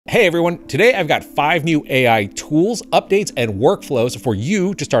Hey everyone, today I've got 5 new AI tools, updates, and workflows for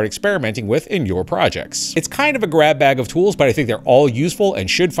you to start experimenting with in your projects. It's kind of a grab bag of tools, but I think they're all useful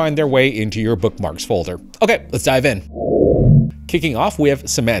and should find their way into your bookmarks folder. Okay, let's dive in. Kicking off, we have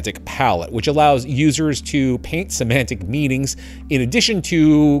Semantic Palette, which allows users to paint semantic meanings in addition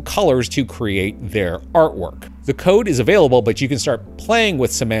to colors to create their artwork. The code is available, but you can start playing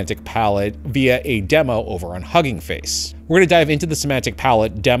with Semantic Palette via a demo over on Hugging Face. We're going to dive into the Semantic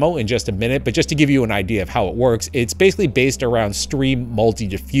Palette demo in just a minute, but just to give you an idea of how it works, it's basically based around Stream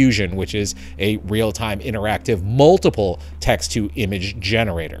Multi-Diffusion, which is a real-time interactive multiple text-to-image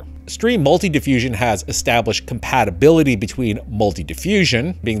generator. Stream Multi-Diffusion has established compatibility between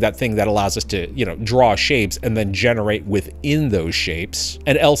multi-diffusion, being that thing that allows us to, draw shapes and then generate within those shapes,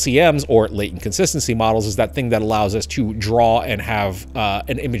 and LCMs, or latent consistency models, is that thing that allows us to draw and have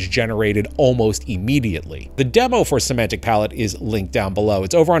an image generated almost immediately. The demo for Semantic Palette is linked down below.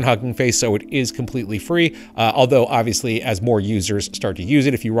 It's over on Hugging Face, so it is completely free, although obviously as more users start to use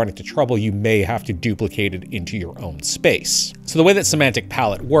it, if you run into trouble, you may have to duplicate it into your own space. So the way that Semantic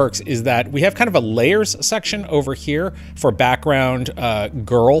Palette works is that we have kind of a layers section over here for background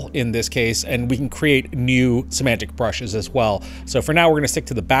girl in this case, and we can create new semantic brushes as well. So for now, we're going to stick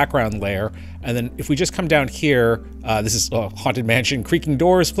to the background layer. And then if we just come down here, this is a haunted mansion, creaking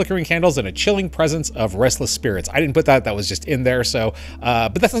doors, flickering candles, and a chilling presence of restless spirits. I didn't put that, that was just in there. So,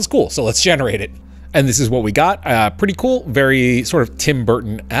 but that sounds cool. So let's generate it. And this is what we got. Pretty cool, very sort of Tim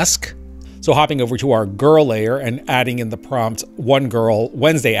Burton-esque. So hopping over to our girl layer and adding in the prompt, one girl,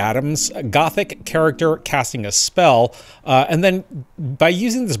 Wednesday Addams, gothic character casting a spell. And then by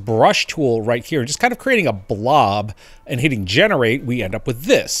using this brush tool right here, just kind of creating a blob and hitting generate, we end up with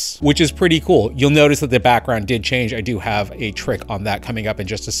this, which is pretty cool. You'll notice that the background did change. I do have a trick on that coming up in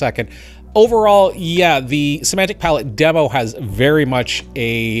just a second. Overall, yeah, the Semantic Palette demo has very much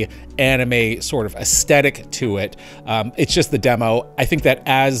a anime sort of aesthetic to it. It's just the demo. I think that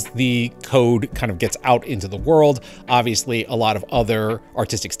as the code kind of gets out into the world, obviously a lot of other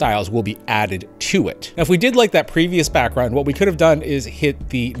artistic styles will be added to it. Now, if we did like that previous background, what we could have done is hit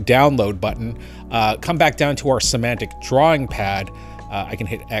the download button, come back down to our semantic drawing pad. I can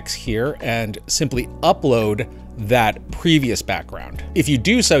hit X here and simply upload that previous background. If you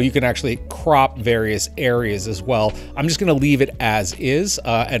do so, you can actually crop various areas as well. I'm just gonna leave it as is,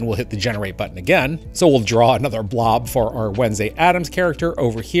 and we'll hit the generate button again. So we'll draw another blob for our Wednesday Addams character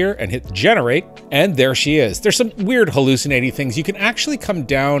over here and hit generate, and there she is. There's some weird hallucinating things. You can actually come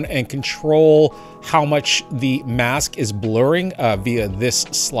down and control how much the mask is blurring via this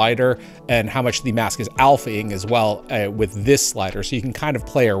slider, and how much the mask is alphaing as well with this slider. So you can kind of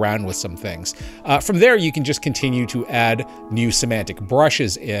play around with some things. From there, you can just continue to add new semantic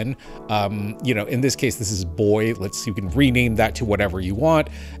brushes in. In this case, this is boy. You can rename that to whatever you want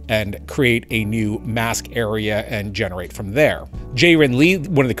and create a new mask area and generate from there. Jae-Rin Lee,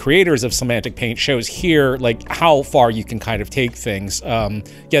 one of the creators of Semantic Paint, shows here like how far you can kind of take things.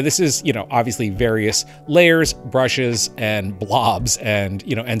 Yeah, this is, obviously various layers, brushes, and blobs, and,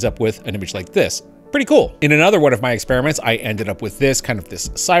 ends up with an image like this. Pretty cool. In another one of my experiments, I ended up with this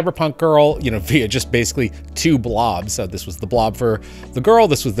cyberpunk girl, via just basically 2 blobs. So this was the blob for the girl,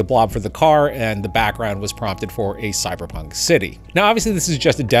 this was the blob for the car, and the background was prompted for a cyberpunk city. Now, obviously this is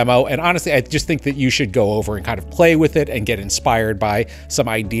just a demo, and honestly, I just think that you should go over and kind of play with it and get inspired by some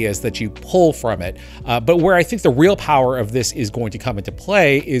ideas that you pull from it. But where I think the real power of this is going to come into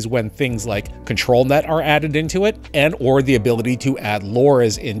play is when things like control net are added into it, and or the ability to add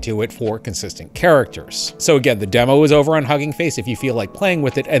loras into it for consistent characters. So again, the demo is over on Hugging Face if you feel like playing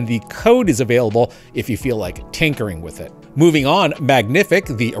with it, and the code is available if you feel like tinkering with it. Moving on, Magnific,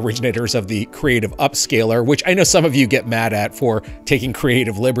 the originators of the creative upscaler, which I know some of you get mad at for taking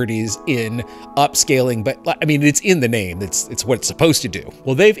creative liberties in upscaling, but I mean, it's in the name, it's what it's supposed to do.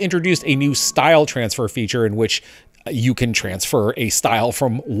 Well, they've introduced a new style transfer feature in which you can transfer a style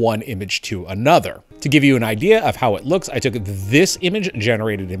from one image to another. To give you an idea of how it looks, I took this image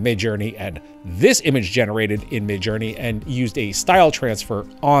generated in Midjourney and this image generated in Midjourney and used a style transfer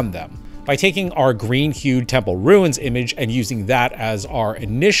on them. By taking our green-hued Temple Ruins image and using that as our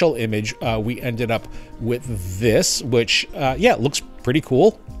initial image, we ended up with this, which, yeah, looks pretty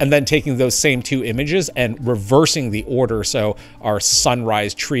cool. And then taking those same 2 images and reversing the order, so our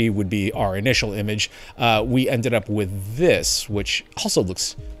sunrise tree would be our initial image, we ended up with this, which also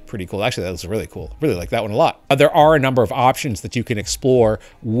looks pretty cool. Actually, that looks really cool. Really like that one a lot. There are a number of options that you can explore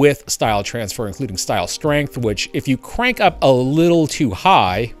with style transfer, including style strength, which if you crank up a little too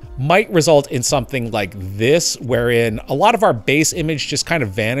high, might result in something like this, wherein a lot of our base image just kind of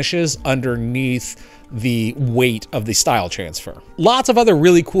vanishes underneath the weight of the style transfer. Lots of other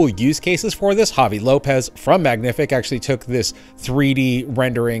really cool use cases for this. Javi Lopez from Magnific actually took this 3D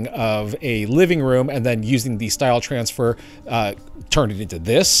rendering of a living room and then using the style transfer, turned it into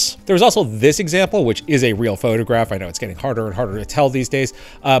this. There's also this example, which is a real photograph. I know it's getting harder and harder to tell these days,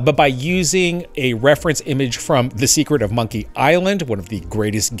 but by using a reference image from The Secret of Monkey Island, one of the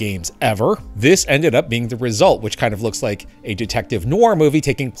greatest games ever, this ended up being the result, which kind of looks like a detective noir movie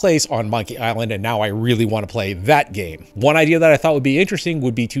taking place on Monkey Island, and now I really want to play that game. One idea that I thought would be interesting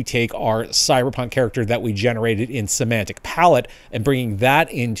would be to take our cyberpunk character that we generated in Semantic Palette and bringing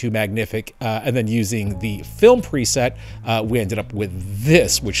that into Magnific, and then using the film preset, we ended up with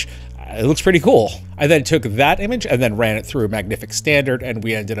this, which it looks pretty cool. I then took that image and then ran it through Magnific Standard, and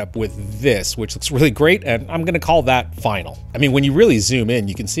we ended up with this, which looks really great, and I'm gonna call that final. I mean, when you really zoom in,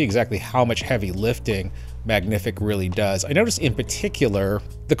 you can see exactly how much heavy lifting Magnific really does. I noticed in particular,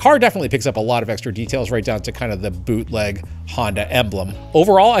 the car definitely picks up a lot of extra details right down to kind of the bootleg Honda emblem.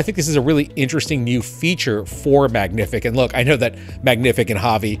 Overall, I think this is a really interesting new feature for Magnific. And look, I know that Magnific and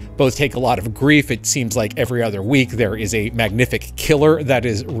Javi both take a lot of grief. It seems like every other week there is a Magnific killer that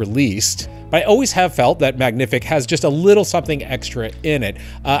is released. But I always have felt that Magnific has just a little something extra in it.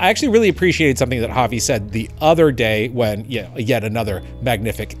 I actually really appreciated something that Javi said the other day when yet another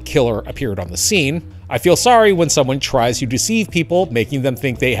Magnific killer appeared on the scene. I feel sorry when someone tries to deceive people, making them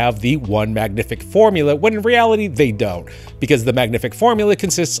think they have the one Magnific formula, when in reality they don't, because the Magnific formula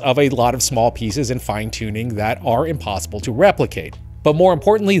consists of a lot of small pieces and fine-tuning that are impossible to replicate. But more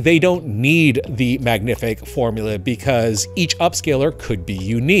importantly, they don't need the Magnific formula because each upscaler could be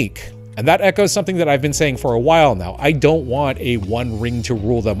unique. And that echoes something that I've been saying for a while now. I don't want a one ring to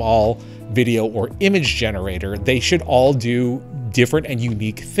rule them all video or image generator. They should all do different and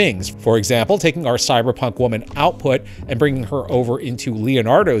unique things. For example, taking our cyberpunk woman output and bringing her over into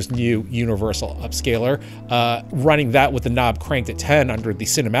Leonardo's new universal upscaler, running that with the knob cranked at 10 under the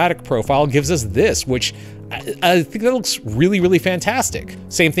cinematic profile gives us this, which I think that looks really, really fantastic.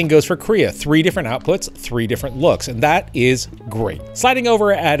 Same thing goes for Krea. 3 different outputs, 3 different looks, and that is great. Sliding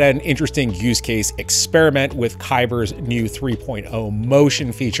over at an interesting use case experiment with Kaiber's new 3.0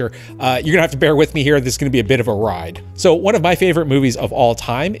 motion feature. You're gonna have to bear with me here. This is gonna be a bit of a ride. So one of my favorite movies of all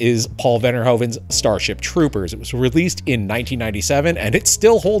time is Paul Verhoeven's Starship Troopers. It was released in 1997, and it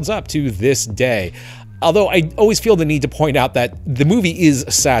still holds up to this day. Although I always feel the need to point out that the movie is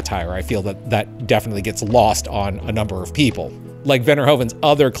satire. I feel that that definitely gets lost on a number of people. Like Verhoeven's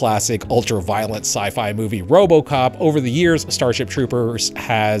other classic ultra-violent sci-fi movie RoboCop, over the years, Starship Troopers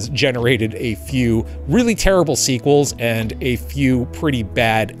has generated a few really terrible sequels and a few pretty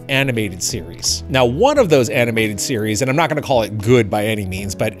bad animated series. Now, one of those animated series, and I'm not gonna call it good by any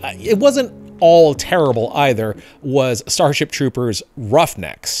means, but it wasn't all terrible either, was Starship Troopers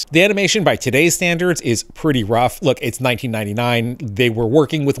Roughnecks. The animation by today's standards is pretty rough. Look, it's 1999. They were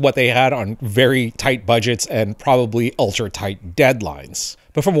working with what they had on very tight budgets and probably ultra tight deadlines.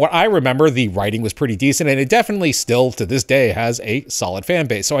 But from what I remember, the writing was pretty decent, and it definitely still to this day has a solid fan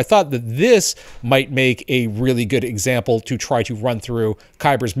base. So I thought that this might make a really good example to try to run through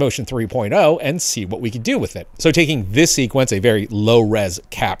Kaiber's Motion 3.0 and see what we could do with it. So taking this sequence, a very low res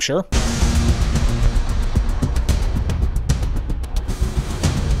capture,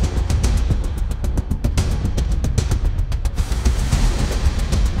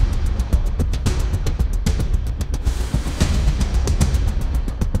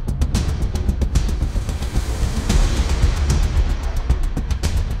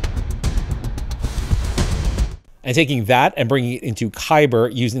 and taking that and bringing it into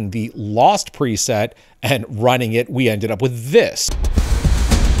Kaiber using the Lost preset and running it, we ended up with this.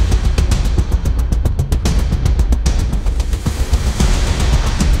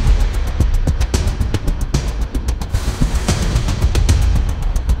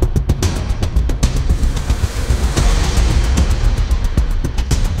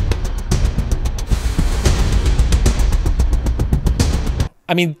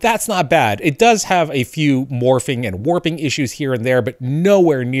 I mean, that's not bad. It does have a few morphing and warping issues here and there, but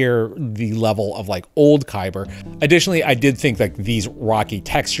nowhere near the level of like old Kaiber. Additionally, I did think like these rocky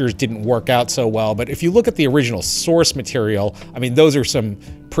textures didn't work out so well, but if you look at the original source material, I mean, those are some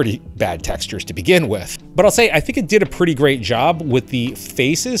pretty bad textures to begin with. But I'll say, I think it did a pretty great job with the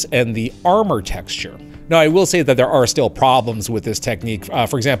faces and the armor texture. Now, I will say that there are still problems with this technique.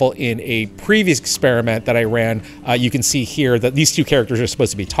 For example, in a previous experiment that I ran, you can see here that these two characters are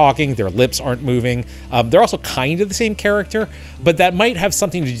supposed to be talking, their lips aren't moving. They're also kind of the same character, but that might have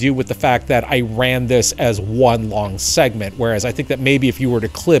something to do with the fact that I ran this as one long segment, whereas I think that maybe if you were to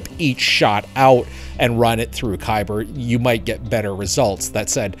clip each shot out and run it through Kaiber, you might get better results. That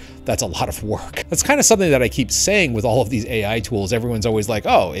said, that's a lot of work. That's kind of something that I keep saying with all of these AI tools. Everyone's always like,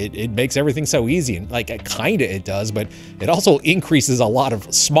 oh, it makes everything so easy. And like, kind of it does, but it also increases a lot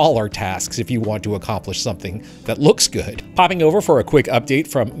of smaller tasks if you want to accomplish something that looks good. Popping over for a quick update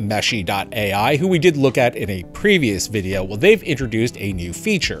from Meshy.AI, who we did look at in a previous video. Well, they've introduced a new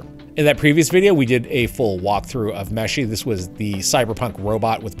feature. In that previous video, we did a full walkthrough of Meshy. This was the cyberpunk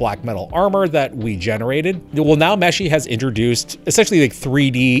robot with black metal armor that we generated. Well, now Meshy has introduced essentially like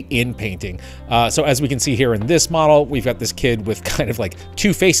 3D in painting. So as we can see here in this model, we've got this kid with kind of like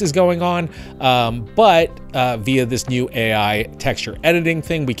two faces going on, but via this new AI texture editing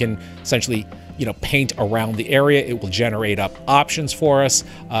thing, we can essentially paint around the area. It will generate up options for us,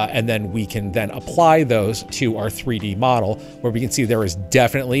 and then we can then apply those to our 3D model, where we can see there is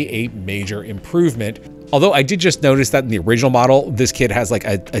definitely a major improvement. Although I did just notice that in the original model, this kid has like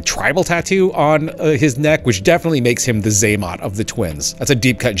a tribal tattoo on his neck, which definitely makes him the Xamot of the twins. That's a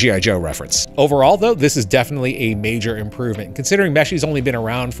deep cut G.I. Joe reference. Overall though, this is definitely a major improvement. Considering Meshy's only been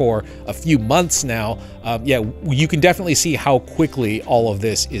around for a few months now, yeah, you can definitely see how quickly all of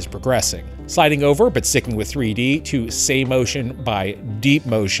this is progressing. Sliding over, but sticking with 3D, to SayMotion by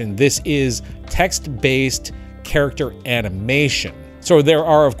DeepMotion. This is text-based character animation. So there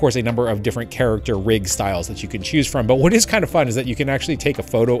are, of course, a number of different character rig styles that you can choose from. But what is kind of fun is that you can actually take a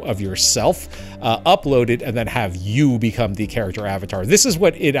photo of yourself, upload it, and then have you become the character avatar. This is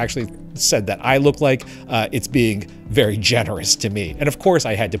what it actually said that I look like. It's being very generous to me. And of course,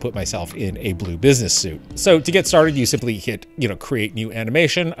 I had to put myself in a blue business suit. So to get started, you simply hit, create new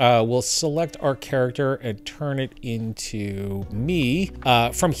animation. We'll select our character and turn it into me.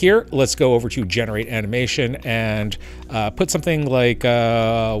 From here, let's go over to generate animation and put something like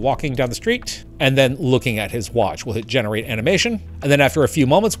walking down the street and then looking at his watch. We'll hit generate animation. And then after a few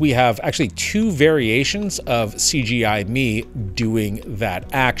moments, we have actually two variations of CGI me doing that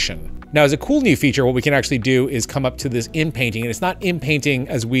action. Now, as a cool new feature, what we can actually do is come up to this in-painting, and it's not in-painting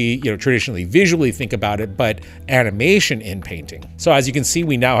as we traditionally visually think about it, but animation in-painting. So as you can see,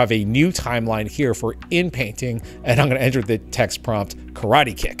 we now have a new timeline here for in-painting, and I'm gonna enter the text prompt,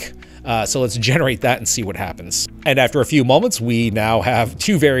 karate kick. So let's generate that and see what happens. And after a few moments, we now have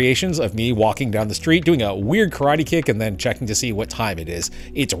two variations of me walking down the street, doing a weird karate kick, and then checking to see what time it is.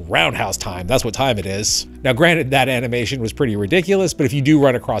 It's roundhouse time, that's what time it is. Now granted, that animation was pretty ridiculous, but if you do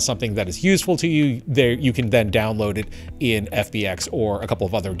run across something that is useful to you, you can then download it in FBX or a couple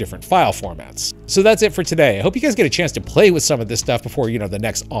of other different file formats. So that's it for today. I hope you guys get a chance to play with some of this stuff before, the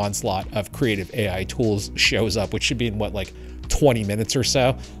next onslaught of creative AI tools shows up, which should be in what, like 20 minutes or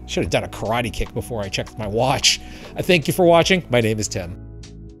so. Should have done a karate kick before I checked my watch. I thank you for watching. My name is Tim.